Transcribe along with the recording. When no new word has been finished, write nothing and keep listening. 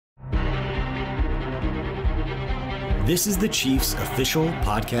This is the Chiefs official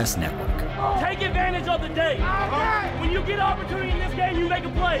podcast network. Take advantage of the day. When you get an opportunity in this game, you make a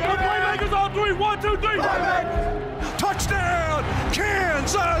play. The playmakers on three. 1, 2, 3. Touchdown,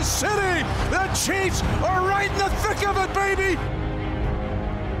 Kansas City. The Chiefs are right in the thick of it, baby.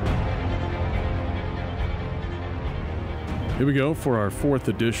 Here we go for our 4th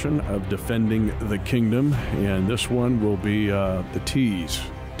edition of Defending the Kingdom, and this one will be the T's.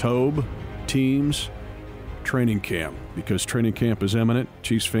 Toub, teams, training camp, because training camp is imminent.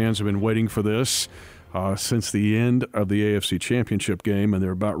 Chiefs fans have been waiting for this since the end of the AFC Championship game, and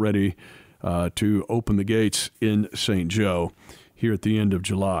they're about ready to open the gates in St. Joe here at the end of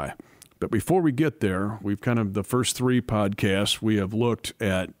July. But before we get there, we've kind of, the first 3 podcasts, we have looked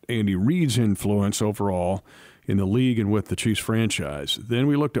at Andy Reid's influence overall in the league and with the Chiefs franchise. Then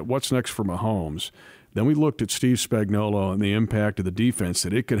we looked at what's next for Mahomes. Then we looked at Steve Spagnuolo and the impact of the defense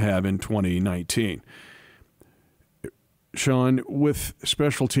that it could have in 2019. Shawn, with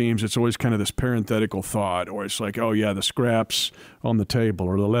special teams, it's always kind of this parenthetical thought, or it's like, oh, yeah, the scraps on the table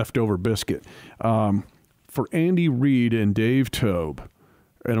or the leftover biscuit. For Andy Reid and Dave Toub,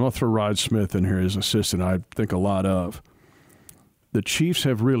 and I'm going to throw Rod Smith in here as assistant, I think a lot of, the Chiefs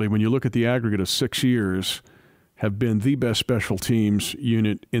have really, when you look at the aggregate of 6 years, have been the best special teams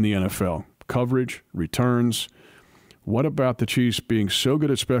unit in the NFL. Coverage, returns. What about the Chiefs being so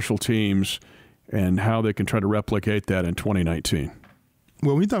good at special teams and how they can try to replicate that in 2019?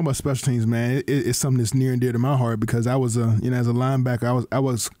 Well, when you talk about special teams, man, it's something that's near and dear to my heart, because I was as a linebacker, I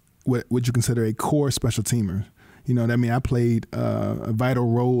was what you consider a core special teamer. You know what I mean? I played a vital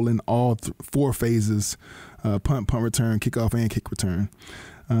role in all 4 phases: punt return, kickoff, and kick return.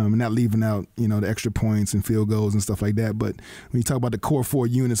 Not leaving out, the extra points and field goals and stuff like that. But when you talk about the core 4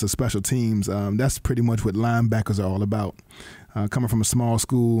 units of special teams, that's pretty much what linebackers are all about. Coming from a small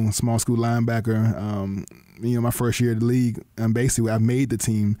school linebacker, my first year of the league, basically I made the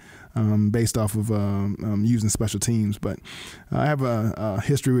team based off of using special teams. But I have a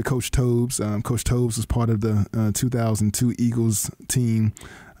history with Coach Toub's. Coach Toub's was part of the 2002 Eagles team.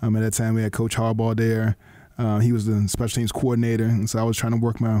 At that time, we had Coach Harbaugh there. He was the special teams coordinator, and so I was trying to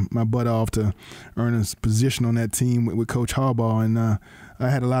work my butt off to earn a position on that team with Coach Harbaugh, and I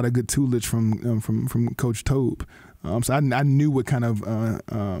had a lot of good tutelage from Coach Toub. So I knew what kind of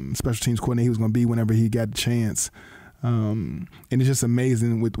special teams coordinator he was going to be whenever he got the chance. And it's just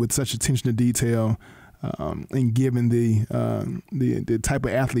amazing with such attention to detail, and given the type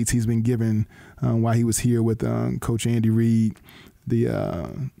of athletes he's been given while he was here with Coach Andy Reid,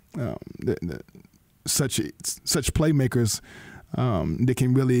 such playmakers that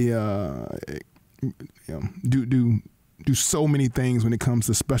can really do so many things when it comes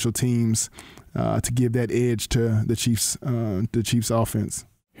to special teams to give that edge to the Chiefs offense.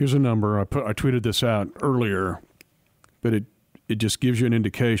 Here's a number. I tweeted this out earlier, but it just gives you an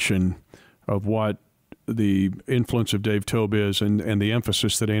indication of what the influence of Dave Toub is and the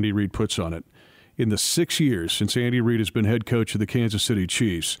emphasis that Andy Reid puts on it. In the 6 years since Andy Reid has been head coach of the Kansas City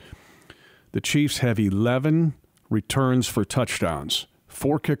Chiefs, the Chiefs have 11 returns for touchdowns,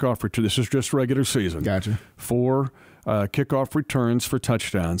 4 kickoff returns. This is just regular season. Gotcha. 4 kickoff returns for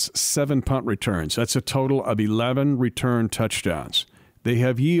touchdowns, 7 punt returns. That's a total of 11 return touchdowns. They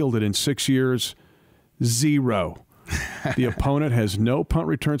have yielded in 6 years 0. The opponent has no punt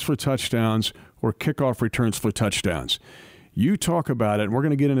returns for touchdowns or kickoff returns for touchdowns. You talk about it, and we're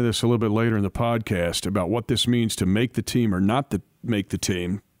going to get into this a little bit later in the podcast about what this means to make the team or not to make the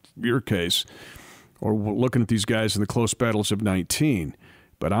team, your case, or looking at these guys in the close battles of 19.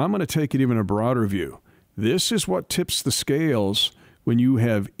 But I'm going to take it even a broader view. This is what tips the scales when you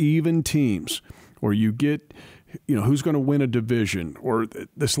have even teams, or you get, who's going to win a division, or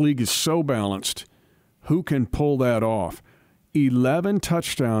this league is so balanced. Who can pull that off? 11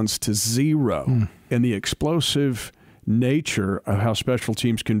 touchdowns to 0, and the explosive nature of how special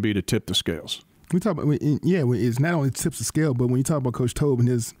teams can be to tip the scales. We talk about, it's not only tips the scale, but when you talk about Coach Toub and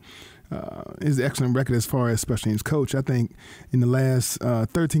his excellent record as far as special teams coach, I think in the last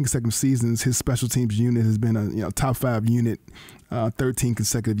 13 consecutive seasons, his special teams unit has been a top 5 unit 13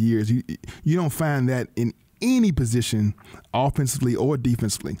 consecutive years. You don't find that in any position, offensively or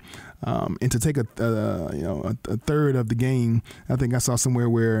defensively. And to take a third of the game, I think I saw somewhere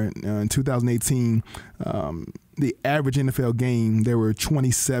where in 2018, the average NFL game, there were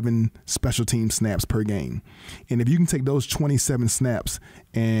 27 special team snaps per game. And if you can take those 27 snaps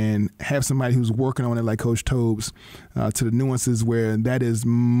and have somebody who's working on it like Coach Toub's to the nuances where that is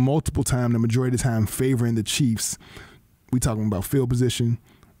multiple time, the majority of the time favoring the Chiefs, we talking about field position,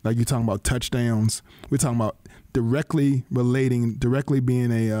 like you're talking about touchdowns. We're talking about directly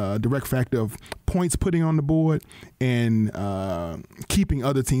being a direct factor of points putting on the board and keeping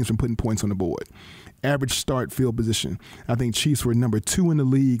other teams from putting points on the board. Average start field position. I think Chiefs were number 2 in the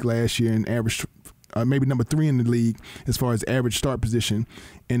league last year in average, maybe number 3 in the league as far as average start position,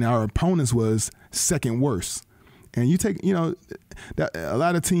 and our opponents was second worst. And you take, that a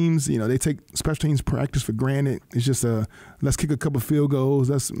lot of teams, they take special teams practice for granted. It's just let's kick a couple field goals.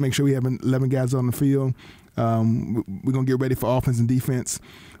 Let's make sure we have 11 guys on the field. We're going to get ready for offense and defense.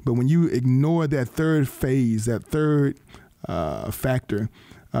 But when you ignore that third phase, that third factor,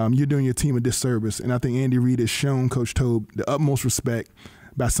 you're doing your team a disservice. And I think Andy Reid has shown Coach Toub the utmost respect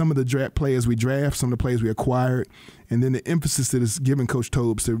by some of the players we draft, some of the players we acquired, and then the emphasis that is given Coach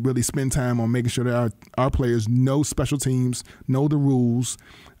Toub to really spend time on making sure that our players know special teams, know the rules,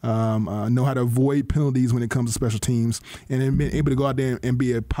 know how to avoid penalties when it comes to special teams, and then being able to go out there and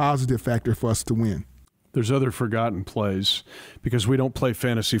be a positive factor for us to win. There's other forgotten plays because we don't play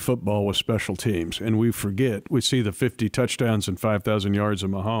fantasy football with special teams, and we forget. We see the 50 touchdowns and 5,000 yards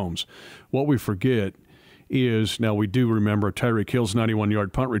of Mahomes. What we forget is, now we do remember Tyreek Hill's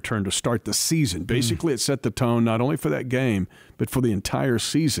 91-yard punt return to start the season. Basically, it set the tone not only for that game, but for the entire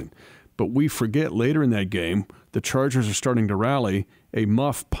season. But we forget later in that game, the Chargers are starting to rally, a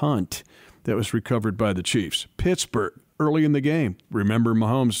muff punt that was recovered by the Chiefs. Pittsburgh, early in the game, remember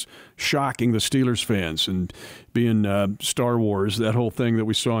Mahomes shocking the Steelers fans and being Star Wars, that whole thing that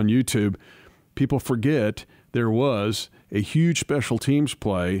we saw on YouTube. People forget there was a huge special teams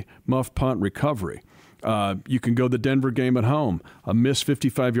play, muff punt recovery. You can go the Denver game at home. A missed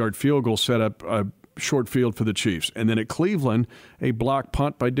 55-yard field goal set up a short field for the Chiefs. And then at Cleveland, a block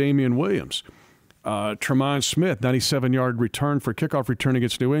punt by Damian Williams. Tremont Smith, 97-yard return for kickoff return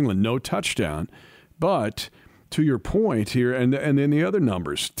against New England. No touchdown. But to your point here, and then the other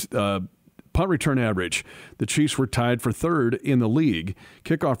numbers, punt return average, the Chiefs were tied for 3rd in the league.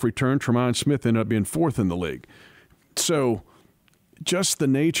 Kickoff return, Tremont Smith ended up being 4th in the league. So just the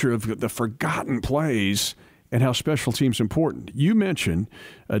nature of the forgotten plays and how special teams important. You mentioned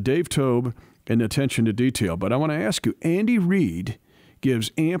Dave Toub and attention to detail, but I want to ask you, Andy Reid gives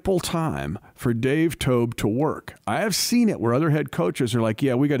ample time for Dave Toub to work. I have seen it where other head coaches are like,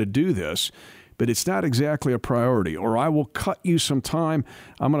 yeah, we got to do this, but it's not exactly a priority, or I will cut you some time.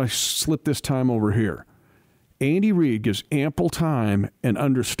 I'm going to slip this time over here. Andy Reid gives ample time and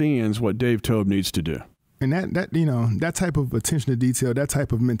understands what Dave Toub needs to do. And that type of attention to detail, that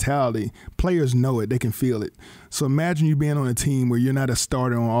type of mentality, players know it. They can feel it. So imagine you being on a team where you're not a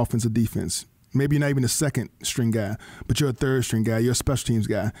starter on offense or defense. Maybe you're not even a second string guy, but you're a third string guy. You're a special teams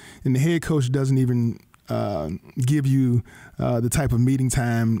guy. And the head coach doesn't even give you the type of meeting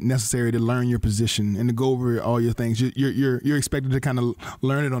time necessary to learn your position and to go over all your things. You're expected to kind of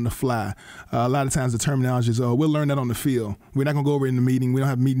learn it on the fly. A lot of times the terminology is, we'll learn that on the field. We're not going to go over it in the meeting. We don't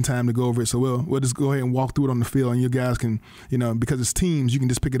have meeting time to go over it, so we'll just go ahead and walk through it on the field, and you guys can, because it's teams, you can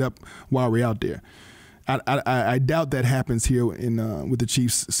just pick it up while we're out there. I doubt that happens here with the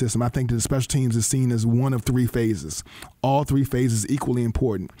Chiefs system. I think that the special teams is seen as one of 3 phases. All 3 phases equally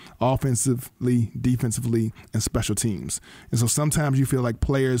important: offensively, defensively, and special teams. And so sometimes you feel like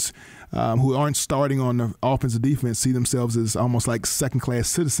players who aren't starting on the offense or defense see themselves as almost like second-class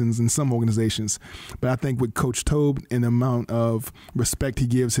citizens in some organizations. But I think with Coach Toub and the amount of respect he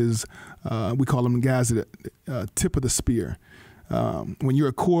gives his, we call them guys at the tip of the spear. When you're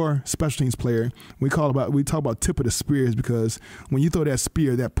a core special teams player, we talk about tip of the spears, because when you throw that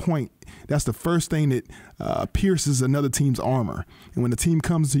spear, that point, that's the first thing that pierces another team's armor. And when the team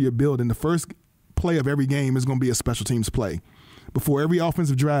comes to your building, the first play of every game is going to be a special teams play. Before every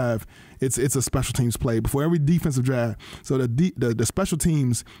offensive drive, it's a special teams play. Before every defensive drive, so the special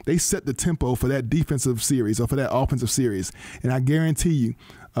teams, they set the tempo for that defensive series or for that offensive series. And I guarantee you,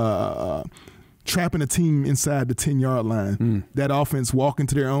 trapping a team inside the 10-yard line, that offense walking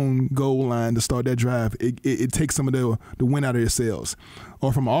to their own goal line to start that drive, it takes some of the wind out of their sails.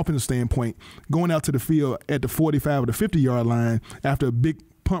 Or from an offensive standpoint, going out to the field at the 45 or the 50-yard line after a big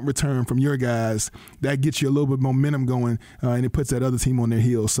punt return from your guys, that gets you a little bit of momentum going, and it puts that other team on their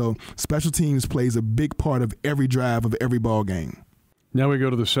heels. So special teams plays a big part of every drive of every ball game. Now we go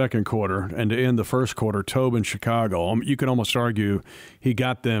to the second quarter, and to end the first quarter, Toub in Chicago. You can almost argue he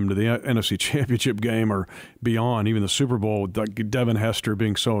got them to the NFC Championship game or beyond, even the Super Bowl, with Devin Hester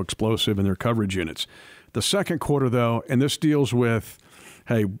being so explosive in their coverage units. The second quarter, though, and this deals with,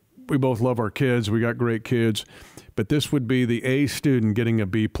 hey, we both love our kids, we got great kids, but this would be the A student getting a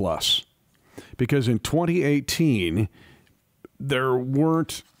B+. Because in 2018, there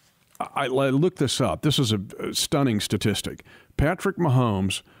weren't – I looked this up. This is a stunning statistic. Patrick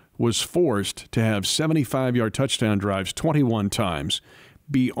Mahomes was forced to have 75-yard touchdown drives 21 times,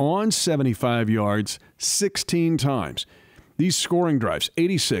 beyond 75 yards 16 times. These scoring drives,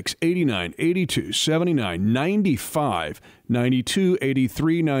 86, 89, 82, 79, 95, 92,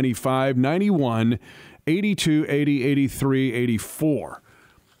 83, 95, 91, 82, 80, 83, 84.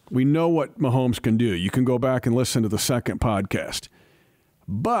 We know what Mahomes can do. You can go back and listen to the second podcast.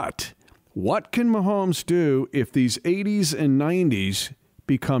 But what can Mahomes do if these 80s and 90s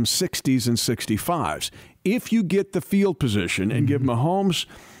become 60s and 65s? If you get the field position and give Mahomes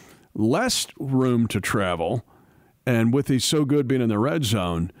less room to travel, and with he's so good being in the red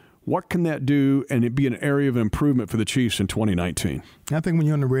zone, what can that do and it be an area of improvement for the Chiefs in 2019? I think when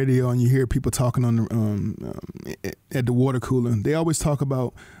you're on the radio and you hear people talking on the, at the water cooler, they always talk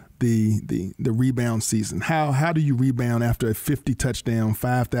about the rebound season. How do you rebound after a 50 touchdown,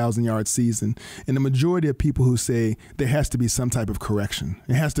 5,000-yard season? And the majority of people who say there has to be some type of correction.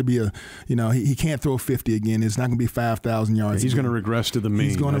 It has to be he can't throw 50 again. It's not going to be 5,000 yards. He's going to regress to the mean.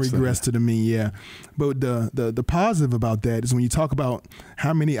 He's going to regress to the mean, yeah. But the positive about that is when you talk about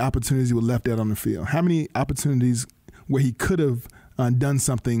how many opportunities were left out on the field, how many opportunities where he could have done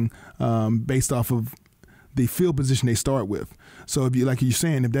something based off of the field position they start with. So if you, like you're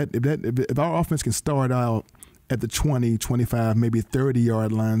saying, if our offense can start out at the 20, 25, maybe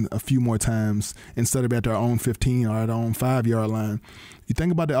 30-yard line a few more times instead of at our own 15 or at our own 5-yard line, you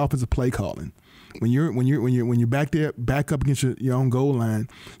think about the offensive play calling. When you're back up against your own goal line,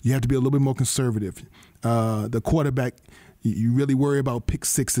 you have to be a little bit more conservative. The quarterback, you really worry about pick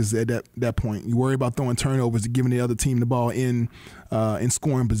sixes at that point. You worry about throwing turnovers and giving the other team the ball in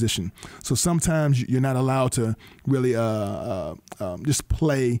scoring position. So sometimes you're not allowed to really just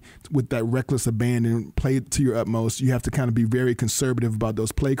play with that reckless abandon, play to your utmost. You have to kind of be very conservative about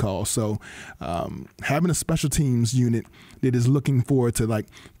those play calls. So having a special teams unit that is looking forward to like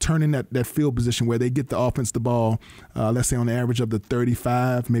turning that field position where they get the offense the ball, let's say on the average of the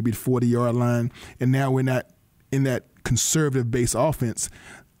 35, maybe the 40-yard line, and now we're not in that conservative base offense,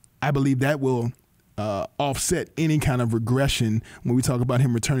 I believe that will offset any kind of regression when we talk about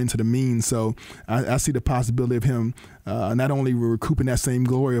him returning to the mean. So I see the possibility of him not only recouping that same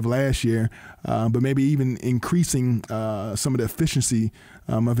glory of last year, but maybe even increasing some of the efficiency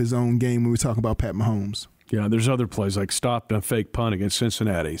of his own game when we talk about Pat Mahomes. Yeah, there's other plays like stopped a fake punt against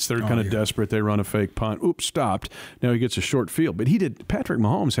Cincinnati. So they're kind of desperate. They run a fake punt. Oops, stopped. Now he gets a short field. But Patrick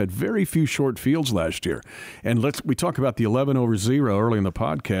Mahomes had very few short fields last year. And we talk about the 11-0 early in the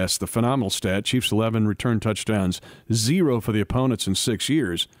podcast, the phenomenal stat. Chiefs 11 return touchdowns, 0 for the opponents in 6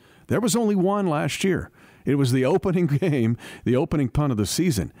 years. There was only 1 last year. It was the opening game, the opening punt of the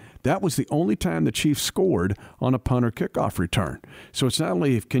season. That was the only time the Chiefs scored on a punt or kickoff return. So it's not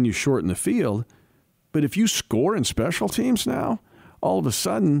only can you shorten the field, but if you score in special teams now, all of a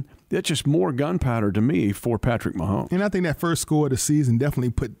sudden, that's just more gunpowder to me for Patrick Mahomes. And I think that first score of the season definitely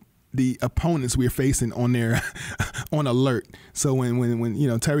put the opponents we're facing on their on alert. So when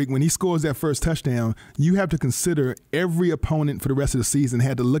Tyreek, when he scores that first touchdown, you have to consider every opponent for the rest of the season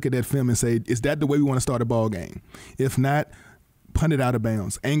had to look at that film and say, is that the way we want to start a ball game? If not, punt it out of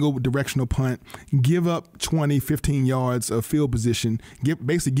bounds, angle directional punt, give up 20, 15 yards of field position,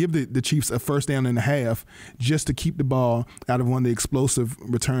 basically give the Chiefs a first down and a half just to keep the ball out of one of the explosive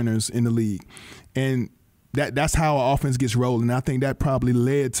returners in the league. And that's how our offense gets rolling. I think that probably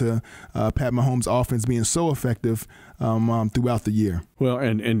led to Pat Mahomes' offense being so effective throughout the year. Well,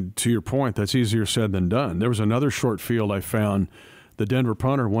 and to your point, that's easier said than done. There was another short field I found. The Denver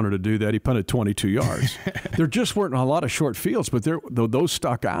punter wanted to do that. He punted 22 yards. There just weren't a lot of short fields, but those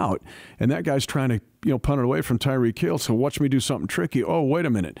stuck out. And that guy's trying to punt it away from Tyreek Hill. So watch me do something tricky. Oh, wait a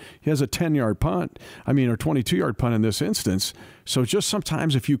minute. He has a 10-yard punt. Or 22-yard punt in this instance. So just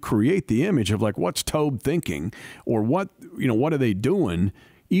sometimes if you create the image of like what's Toub thinking or what are they doing,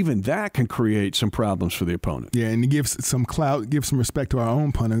 even that can create some problems for the opponent. Yeah, and it gives some clout, gives some respect to our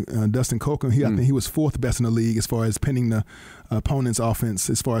own punter, Dustin Cochran. I think he was 4th best in the league as far as pinning the opponent's offense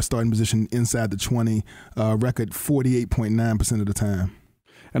as far as starting position inside the 20, record 48.9% of the time.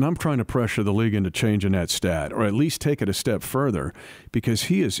 And I'm trying to pressure the league into changing that stat, or at least take it a step further, because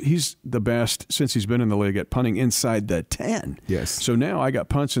he's the best since he's been in the league at punting inside the 10. Yes. So now I got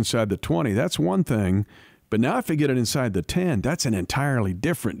punts inside the 20. That's one thing. But now if they get it inside the 10, that's an entirely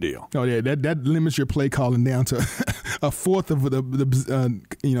different deal. Oh, yeah, that limits your play calling down to a fourth of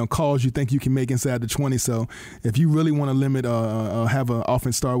the calls you think you can make inside the 20. So if you really want to limit have an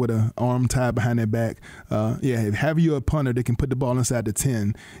offense start with an arm tied behind their back, have you a punter that can put the ball inside the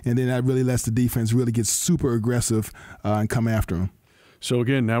 10, and then that really lets the defense really get super aggressive and come after them. So,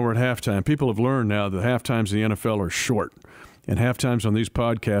 again, now we're at halftime. People have learned now that halftimes in the NFL are short. And half times on these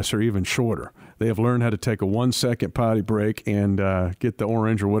podcasts are even shorter. They have learned how to take a 1-second potty break and get the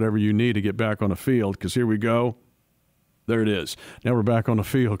orange or whatever you need to get back on the field, because here we go. There it is. Now we're back on the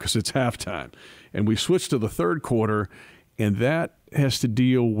field because it's halftime. And we switched to the third quarter, and that has to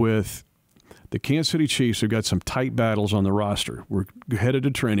deal with the Kansas City Chiefs, who've got some tight battles on the roster. We're headed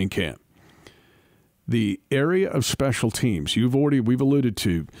to training camp. The area of special teams, we've alluded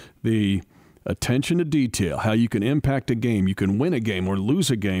to the attention to detail, how you can impact a game. You can win a game or lose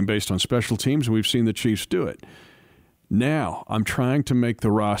a game based on special teams, and we've seen the Chiefs do it. Now I'm trying to make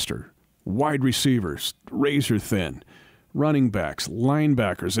the roster. Wide receivers, razor thin. Running backs,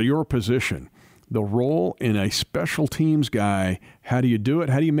 linebackers, at your position. The role in a special teams guy, how do you do it?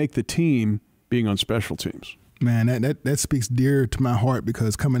 How do you make the team being on special teams? Man, that speaks dear to my heart,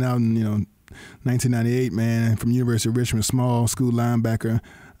 because coming out in 1998, man, from University of Richmond, small school linebacker,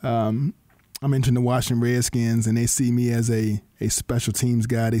 I'm entering the Washington Redskins, and they see me as a special teams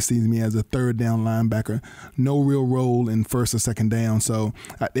guy. They see me as a third down linebacker. No real role in first or second down. So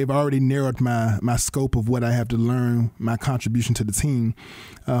they've already narrowed my scope of what I have to learn, my contribution to the team.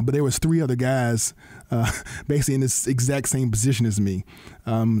 But there was 3 other guys basically in this exact same position as me.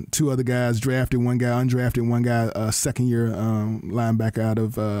 2 other guys drafted, 1 guy undrafted, 1 guy second-year linebacker out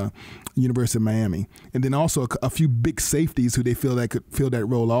of University of Miami. And then also a few big safeties who they feel that could fill that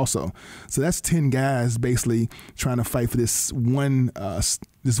role also. So that's 10 guys basically trying to fight for this one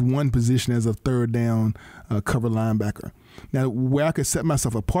position as a third down cover linebacker. Now, where I could set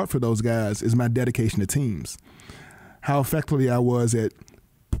myself apart for those guys is my dedication to teams. How effectively I was at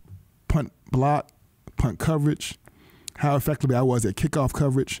punt block, punt coverage, how effectively I was at kickoff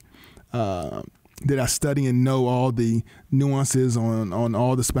coverage. Did I study and know all the nuances on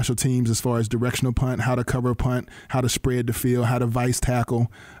all the special teams as far as directional punt, how to cover a punt, how to spread the field, how to vice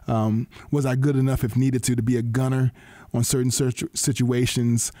tackle? Was I good enough, if needed to be a gunner on certain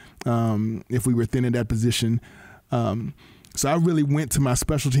situations if we were thin in that position? So I really went to my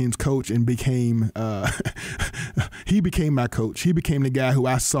special teams coach and became he became my coach. He became the guy who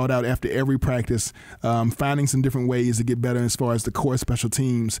I sought out after every practice, finding some different ways to get better as far as the core special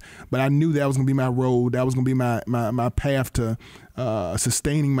teams. But I knew that was going to be my road. That was going to be my path to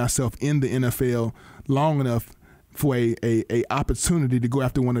sustaining myself in the NFL long enough for a opportunity to go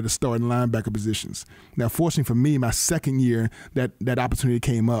after one of the starting linebacker positions. Now, fortunately for me, my second year, that opportunity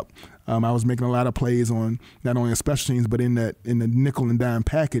came up. I was making a lot of plays on not only on special teams, but in the nickel and dime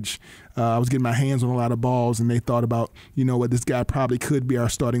package. I was getting my hands on a lot of balls, and they thought about, this guy probably could be our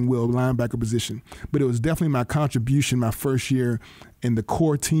starting will linebacker position. But it was definitely my contribution my first year in the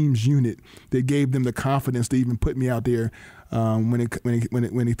core teams unit that gave them the confidence to even put me out there when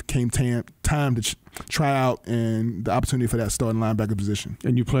it came time to try out and the opportunity for that starting linebacker position.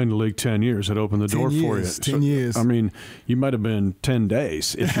 And you played in the league 10 years. That opened the door for you. 10 years. I mean, you might have been 10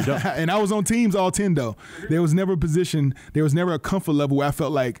 days if you don't. And I was on teams all 10, though. There was never a comfort level where I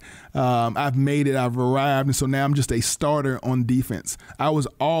felt like I've made it, I've arrived, and so now I'm just a starter on defense. I was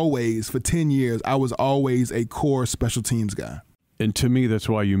always, for 10 years, I was always a core special teams guy. And to me, that's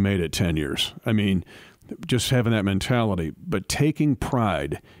why you made it 10 years. I mean, just having that mentality, but taking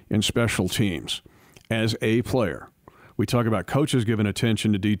pride in special teams as a player. We talk about coaches giving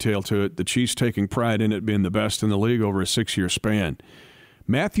attention to detail to it, the Chiefs taking pride in it being the best in the league over a 6-year span.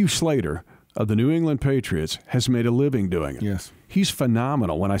 Matthew Slater of the New England Patriots has made a living doing it. Yes. He's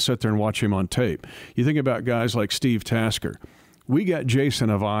phenomenal when I sit there and watch him on tape. You think about guys like Steve Tasker. We got Jason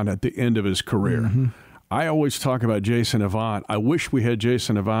Avant at the end of his career. Mm-hmm. I always talk about Jason Avant. I wish we had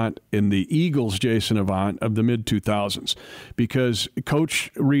Jason Avant in the Eagles' Jason Avant of the mid-2000s, because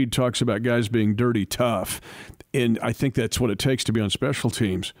Coach Reed talks about guys being dirty tough, and I think that's what it takes to be on special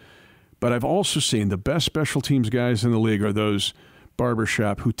teams. But I've also seen the best special teams guys in the league are those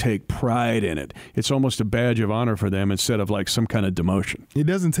barbershop who take pride in it. It's almost a badge of honor for them instead of like some kind of demotion. It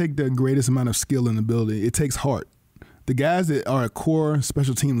doesn't take the greatest amount of skill in the ability. It takes heart. The guys that are core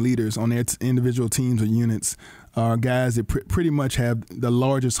special team leaders on their individual teams or units are guys that pretty much have the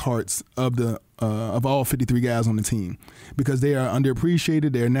largest hearts of all 53 guys on the team, because they are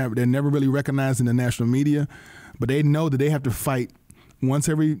underappreciated. They're never really recognized in the national media, but they know that they have to fight once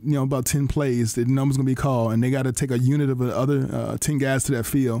every about 10 plays. The number's gonna be called, and they got to take a unit of the other 10 guys to that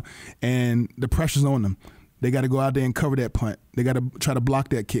field, and the pressure's on them. They got to go out there and cover that punt. They got to try to block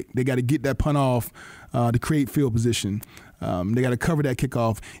that kick. They got to get that punt off to create field position. They got to cover that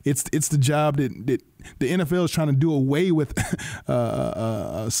kickoff. It's the job that the NFL is trying to do away with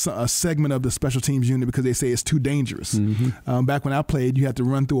a segment of the special teams unit because they say it's too dangerous. Mm-hmm. Back when I played, you had to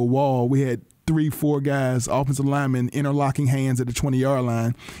run through a wall. We had 3-4 guys, offensive linemen, interlocking hands at the 20-yard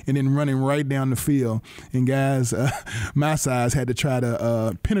line and then running right down the field. And guys my size had to try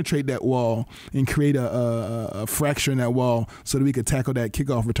to penetrate that wall and create a fracture in that wall so that we could tackle that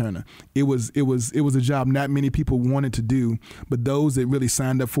kickoff returner. It was a job not many people wanted to do, but those that really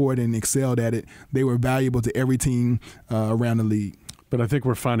signed up for it and excelled at it, they were valuable to every team around the league. But I think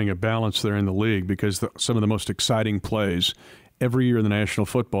we're finding a balance there in the league because some of the most exciting plays every year in the National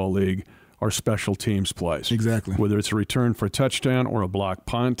Football League are special teams plays. Exactly. Whether it's a return for a touchdown or a block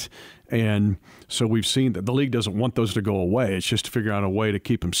punt. And so we've seen that the league doesn't want those to go away. It's just to figure out a way to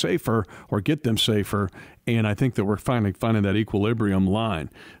keep them safer or get them safer. And I think that we're finally finding that equilibrium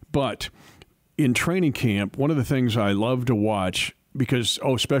line. But in training camp, one of the things I love to watch because,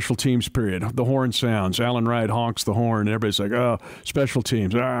 special teams period, the horn sounds, Alan Wright honks the horn, and everybody's like, oh, special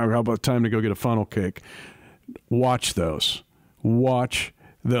teams, how about time to go get a funnel cake? Watch those.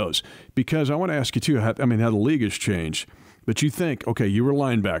 Because I want to ask you, too, how the league has changed. But you think, okay, you were a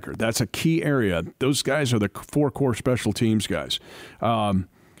linebacker. That's a key area. Those guys are the 4 core special teams guys.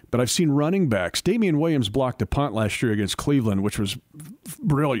 But I've seen running backs. Damian Williams blocked a punt last year against Cleveland, which was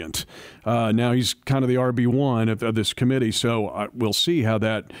brilliant. Now he's kind of the RB1 of this committee, so we'll see how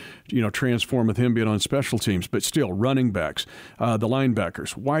that transform with him being on special teams. But still, running backs, the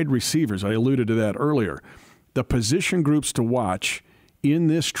linebackers, wide receivers, I alluded to that earlier. The position groups to watch in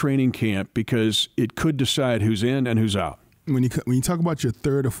this training camp because it could decide who's in and who's out. When you talk about your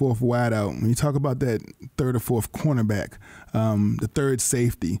third or fourth wideout, when you talk about that third or fourth cornerback, the third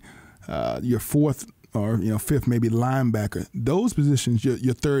safety, your fourth or fifth maybe linebacker, those positions,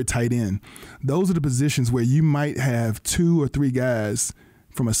 your third tight end, those are the positions where you might have 2 or 3 guys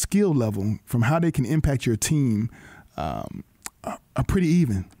from a skill level, from how they can impact your team, are pretty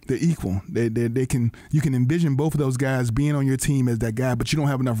even. They're equal. You can envision both of those guys being on your team as that guy, but you don't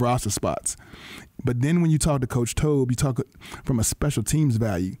have enough roster spots. But then when you talk to Coach Toub, you talk from a special teams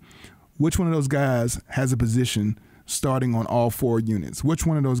value. Which one of those guys has a position starting on all 4 units? Which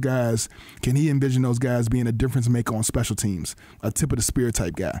one of those guys can he envision those guys being a difference maker on special teams? A tip of the spear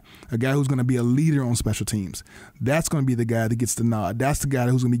type guy, a guy who's going to be a leader on special teams. That's going to be the guy that gets the nod. That's the guy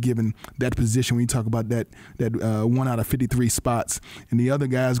who's going to be given that position when you talk about that 1 out of 53 spots. And the other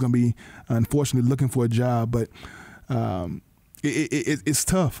guy is going to be, unfortunately, looking for a job. But it's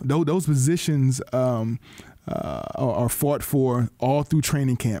tough. Those positions are fought for all through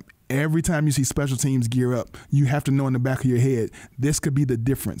training camp. Every time you see special teams gear up, you have to know in the back of your head, this could be the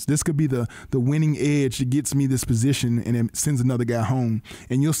difference. This could be the winning edge that gets me this position and it sends another guy home.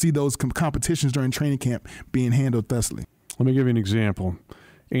 And you'll see those competitions during training camp being handled thusly. Let me give you an example.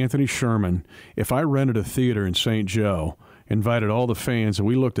 Anthony Sherman, if I rented a theater in St. Joe, invited all the fans, and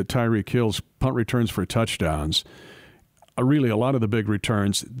we looked at Tyreek Hill's punt returns for touchdowns, really a lot of the big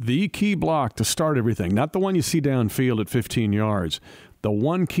returns, the key block to start everything, not the one you see downfield at 15 yards, the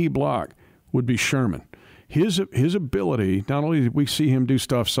one key block would be Sherman. His ability, not only did we see him do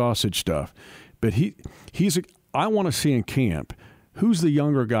sausage stuff, but I want to see in camp, who's the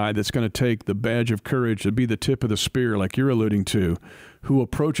younger guy that's going to take the badge of courage to be the tip of the spear like you're alluding to, who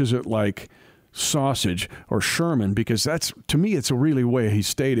approaches it like sausage or Sherman, because that's, to me, it's a really way he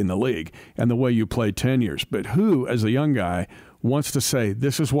stayed in the league and the way you played 10 years. But who, as a young guy, wants to say,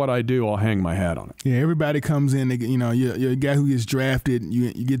 this is what I do, I'll hang my hat on it? Yeah, everybody comes in, you're a guy who gets drafted,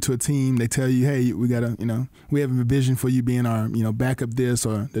 you get to a team, they tell you, hey, we have a vision for you being our, backup this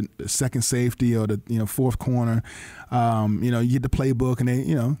or the second safety or the, fourth corner. You get the playbook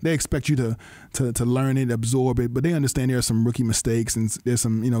and they expect you to learn it, absorb it, but they understand there are some rookie mistakes and there's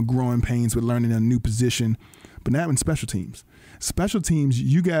some, growing pains with learning a new position. But not in special teams. Special teams,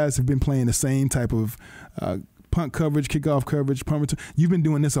 you guys have been playing the same type of punt coverage, kickoff coverage, punt return. You've been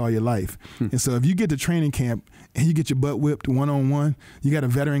doing this all your life. And so if you get to training camp and you get your butt whipped one-on-one, you got a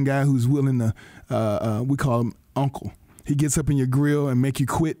veteran guy who's willing to, we call him uncle. He gets up in your grill and make you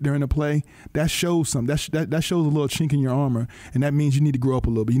quit during the play. That shows something. That shows a little chink in your armor, and that means you need to grow up a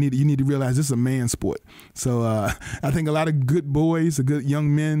little bit. You need to realize this is a man sport. So I think a lot of good boys, good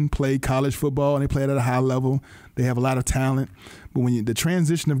young men play college football, and they play it at a high level. They have a lot of talent. But when the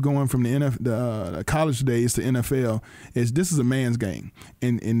transition of going from the college days to NFL this is a man's game.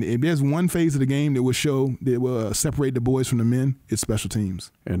 And if there's one phase of the game that will separate the boys from the men, it's special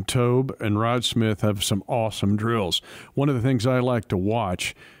teams. And Toub and Rod Smith have some awesome drills. One of the things I like to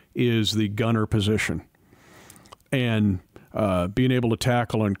watch is the gunner position and being able to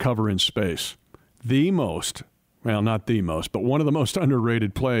tackle and cover in space. Not the most, but one of the most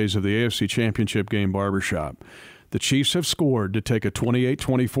underrated plays of the AFC Championship game barbershop. The Chiefs have scored to take a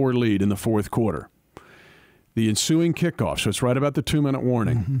 28-24 lead in the fourth quarter. The ensuing kickoff, so it's right about the 2-minute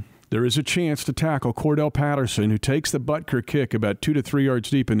warning. Mm-hmm. there is a chance to tackle Cordell Patterson, who takes the Butker kick about 2 to 3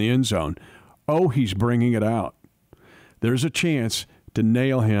 yards deep in the end zone. Oh, he's bringing it out. There's a chance to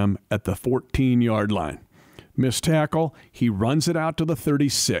nail him at the 14-yard line. Missed tackle, he runs it out to the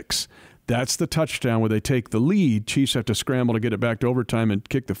 36. That's the touchdown where they take the lead. Chiefs have to scramble to get it back to overtime and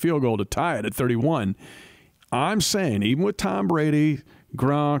kick the field goal to tie it at 31. I'm saying, even with Tom Brady,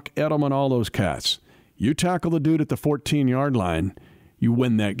 Gronk, Edelman, all those cats, you tackle the dude at the 14-yard line, you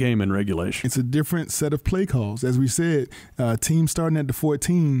win that game in regulation. It's a different set of play calls. As we said, teams starting at the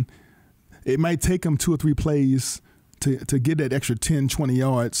 14, it might take them 2 or 3 plays to get that extra 10, 20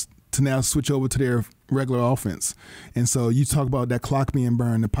 yards to now switch over to their regular offense. And so you talk about that clock being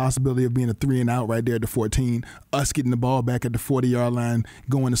burned, the possibility of being a 3 and out right there at the 14, us getting the ball back at the 40-yard line,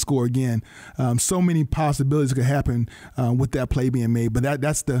 going to score again. So many possibilities could happen with that play being made. But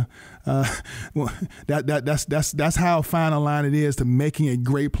that's how fine a line it is to making a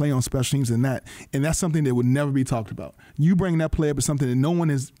great play on special teams, and that's something that would never be talked about. You bring that play up as something that no one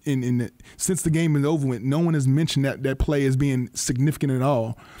is since the game is over with, no one has mentioned that play as being significant at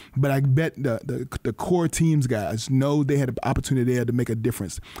all. But I bet the core teams guys know they had an opportunity there to make a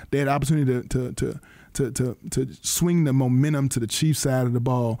difference. They had an opportunity to swing the momentum to the Chiefs side of the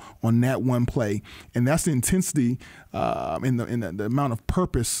ball on that one play, and that's the intensity and the amount of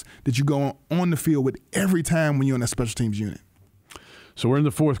purpose that you go on the field with every time when you're on that special teams unit. So we're in the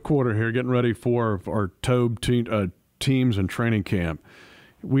fourth quarter here, getting ready for our Toub teams and training camp.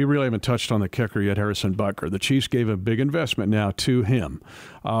 We really haven't touched on the kicker yet, Harrison Butker. The Chiefs gave a big investment now to him.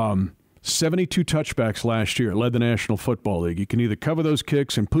 72 touchbacks last year, led the National Football League. You can either cover those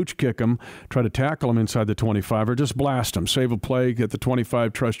kicks and pooch kick them, try to tackle them inside the 25, or just blast them, save a play, get the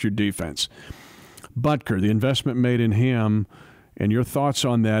 25, trust your defense. Butker, the investment made in him, and your thoughts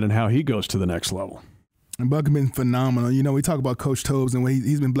on that and how he goes to the next level. And Butker been phenomenal. You know, we talk about Coach Toub and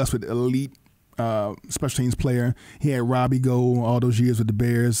he's been blessed with elite special teams player. He had Robbie go all those years with the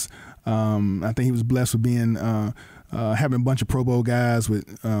Bears. I think he was blessed with being having a bunch of Pro Bowl guys with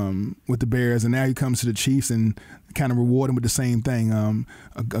the Bears, and now he comes to the Chiefs and kind of reward him with the same thing,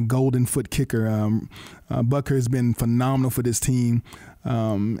 a golden foot kicker. Butker has been phenomenal for this team.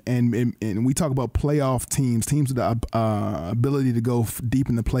 And we talk about playoff teams with the ability to go deep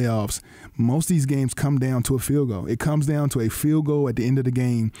in the playoffs. Most of these games come down to a field goal. It comes down to a field goal at the end of the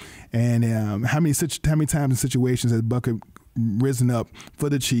game. And how many times in situations has Butker risen up for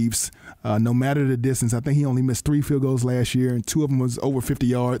the Chiefs, no matter the distance? I think he only missed 3 field goals last year, and 2 of them was over 50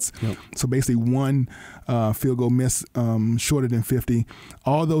 yards. Yep. So basically one field goal miss shorter than 50.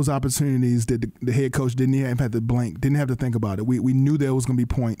 All those opportunities that the head coach didn't even have to blink, didn't have to think about it. We knew there was going to be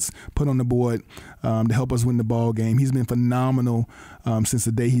points put on the board to help us win the ball game. He's been phenomenal since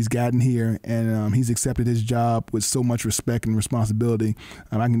the day he's gotten here, and he's accepted his job with so much respect and responsibility.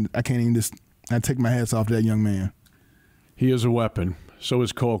 I take my hats off to that young man. He is a weapon. So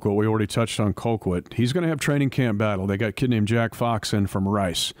is Colquitt. We already touched on Colquitt. He's going to have training camp battle. They got a kid named Jack Fox in from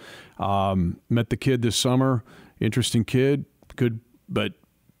Rice. Met the kid this summer. Interesting kid. Good, but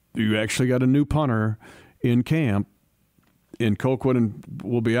you actually got a new punter in camp in Colquitt and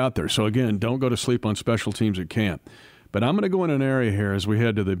will be out there. So, again, don't go to sleep on special teams at camp. But I'm going to go in an area here as we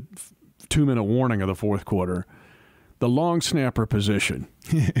head to the 2-minute warning of the fourth quarter. The long snapper position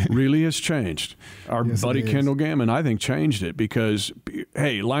really has changed. Our buddy Kendall Gammon, I think, changed it because,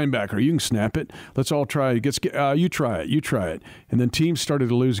 hey, linebacker, you can snap it. Let's all try it. You try it. And then teams started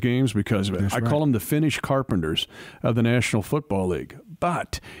to lose games because of it. That's right. Call them the Finnish carpenters of the National Football League.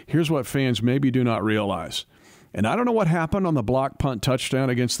 But here's what fans maybe do not realize. And I don't know what happened on the block punt touchdown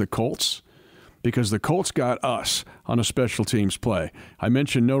against the Colts, because the Colts got us on a special teams play. I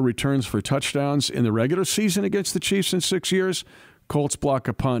mentioned no returns for touchdowns in the regular season against the Chiefs in 6 years. Colts block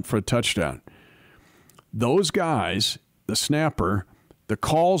a punt for a touchdown. Those guys, the snapper, the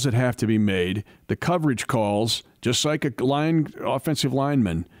calls that have to be made, the coverage calls, just like a offensive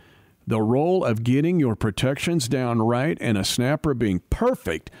lineman, the role of getting your protections down right and a snapper being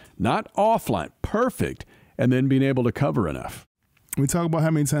perfect, not offline, perfect, and then being able to cover enough. We talk about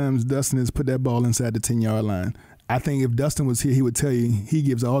how many times Dustin has put that ball inside the 10-yard line. I think if Dustin was here, he would tell you he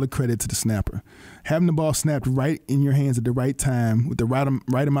gives all the credit to the snapper. Having the ball snapped right in your hands at the right time with the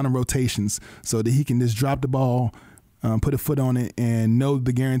right amount of rotations so that he can just drop the ball, put a foot on it, and know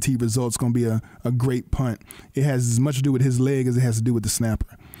the guaranteed result's going to be a great punt. It has as much to do with his leg as it has to do with the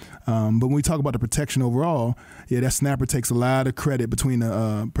snapper. But when we talk about the protection overall, that snapper takes a lot of credit between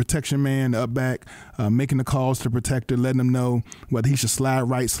the protection man, the up back, making the calls to the protector, letting them know whether he should slide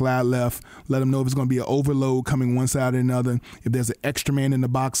right, slide left, let them know if it's going to be an overload coming one side or another, if there's an extra man in the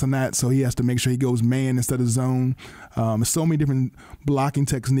box or not, so he has to make sure he goes man instead of zone. There's so many different blocking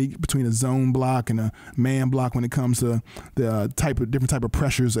techniques between a zone block and a man block when it comes to the different type of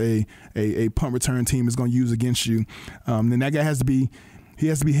pressures a punt return team is going to use against you. Then that guy has to be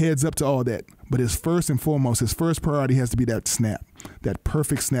heads up to all that. But his first and foremost, his first priority has to be that snap, that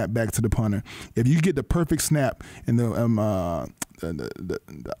perfect snap back to the punter. If you get the perfect snap and the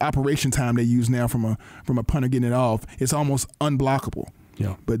operation time they use now from a punter getting it off, it's almost unblockable.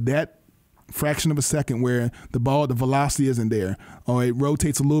 Yeah. But that fraction of a second where the velocity isn't there, or it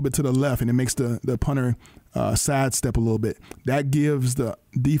rotates a little bit to the left and it makes the punter sidestep a little bit, that gives the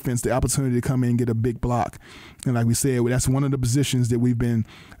defense the opportunity to come in and get a big block. And like we said, that's one of the positions that we've been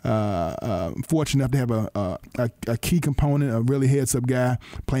fortunate enough to have a key component, a really heads-up guy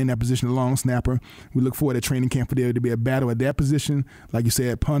playing that position, a long snapper. We look forward to training camp for there to be a battle at that position, like you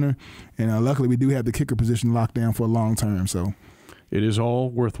said, punter. And luckily we do have the kicker position locked down for a long term. So it is all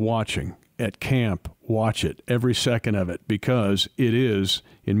worth watching. At camp, watch it, every second of it, because it is,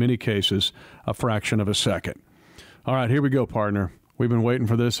 in many cases, a fraction of a second. All right, here we go, partner. We've been waiting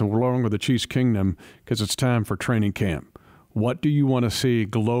for this, and we're along with the Chiefs Kingdom because it's time for training camp. What do you want to see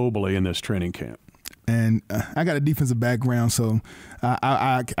globally in this training camp? And I got a defensive background, so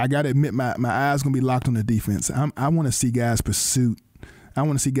I got to admit my eyes going to be locked on the defense. I want to see guys' pursuit. I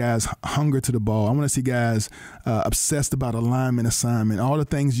want to see guys hunger to the ball. I want to see guys obsessed about alignment, assignment, all the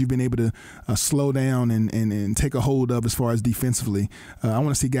things you've been able to slow down and take a hold of as far as defensively. I want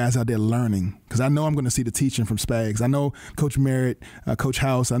to see guys out there learning, because I know I'm going to see the teaching from Spags. I know Coach Merritt, Coach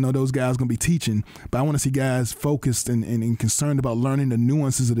House, I know those guys are going to be teaching, but I want to see guys focused and concerned about learning the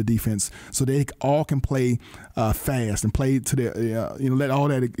nuances of the defense so they all can play fast and play to their, let all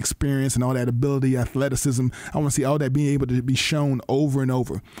that experience and all that ability, athleticism, I want to see all that being able to be shown over and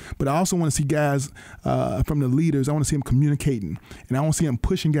over. But I also want to see guys from the leaders, I want to see them communicating, and I want to see them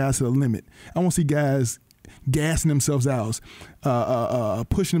pushing guys to the limit. I want to see guys gassing themselves out,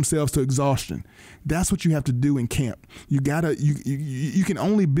 pushing themselves to exhaustion. That's what you have to do in camp. You can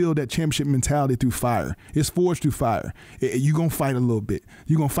only build that championship mentality through fire. It's forged through fire. You're going to fight a little bit.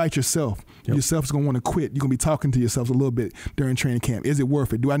 You're going to fight yourself. Yep. Yourself's going to want to quit. You're going to be talking to yourselves a little bit during training camp. Is it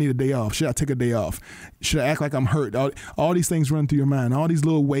worth it? Do I need a day off? Should I take a day off? Should I act like I'm hurt? All these things run through your mind, all these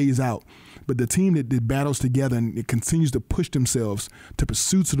little ways out. But the team that battles together and it continues to push themselves to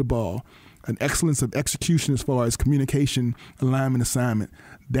pursuits of the ball, an excellence of execution as far as communication, alignment, assignment,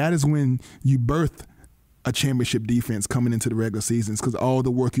 that is when you birth a championship defense coming into the regular seasons, because all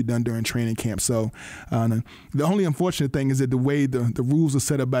the work you've done during training camp. So the only unfortunate thing is that the way the rules are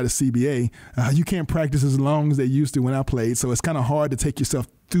set up by the CBA, you can't practice as long as they used to when I played. So it's kind of hard to take yourself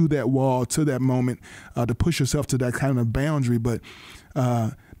through that wall to that moment, to push yourself to that kind of boundary. But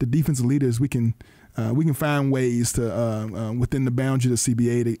the defensive leaders, we can find ways to within the boundary of the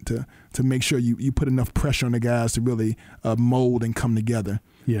CBA to make sure you put enough pressure on the guys to really mold and come together.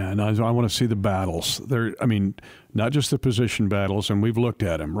 Yeah, and I want to see the battles. Not just the position battles, and we've looked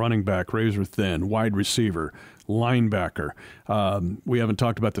at them: running back, razor thin, wide receiver, linebacker. We haven't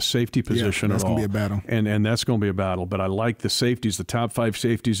talked about the safety position at all. That's going to be a battle. And that's going to be a battle. But I like the safeties, the top 5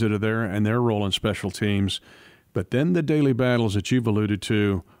 safeties that are there, and their role in special teams. But then the daily battles that you've alluded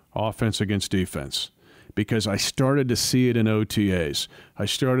to, offense against defense, because I started to see it in OTAs. I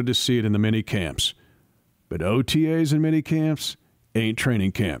started to see it in the mini camps. But OTAs and mini camps ain't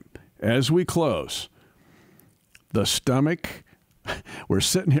training camp. As we close, the stomach, we're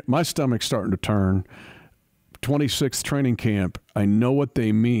sitting here, my stomach's starting to turn. 26th training camp, I know what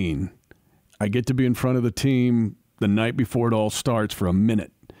they mean. I get to be in front of the team the night before it all starts for a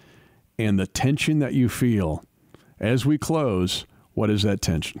minute. And the tension that you feel as we close, what is that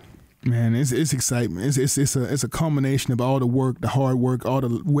tension? Man, it's excitement. It's a culmination of all the work, the hard work, all the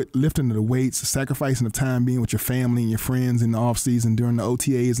lifting of the weights, the sacrificing of time being with your family and your friends in the off season during the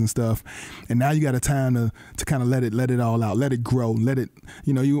OTAs and stuff. And now you got a time to kind of let it all out, let it grow, let it.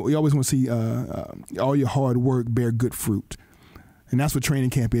 You always want to see all your hard work bear good fruit. And that's what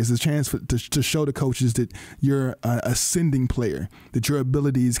training camp is. It's a chance to show the coaches that you're an ascending player, that your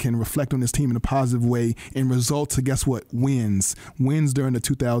abilities can reflect on this team in a positive way and result to, guess what, wins during the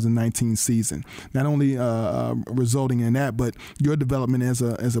 2019 season. Not only resulting in that, but your development as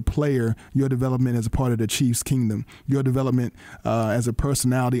a player, your development as a part of the Chiefs Kingdom, your development as a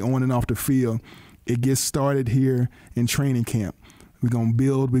personality on and off the field. It gets started here in training camp. We're going to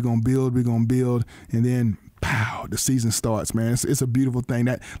build, and then pow, the season starts, man. It's a beautiful thing.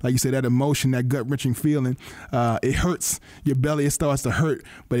 That, like you said, that emotion, that gut-wrenching feeling, it hurts. Your belly, it starts to hurt,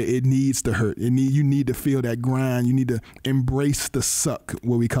 but it needs to hurt. You need to feel that grind. You need to embrace the suck,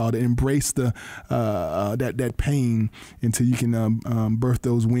 what we call it, embrace the that pain until you can birth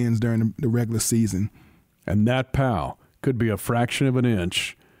those wins during the regular season. And that pow could be a fraction of an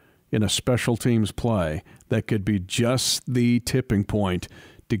inch in a special teams play that could be just the tipping point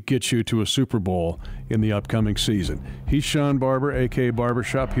to get you to a Super Bowl in the upcoming season. He's Shawn Barber, a.k.a.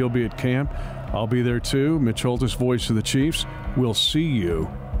 Barbershop. He'll be at camp. I'll be there too. Mitch Holthus, voice of the Chiefs. We'll see you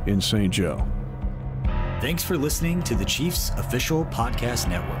in St. Joe. Thanks for listening to the Chiefs Official Podcast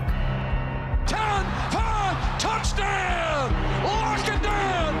Network. 10-5, touchdown! Lock it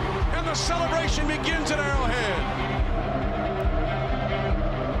down! And the celebration begins at Arrowhead.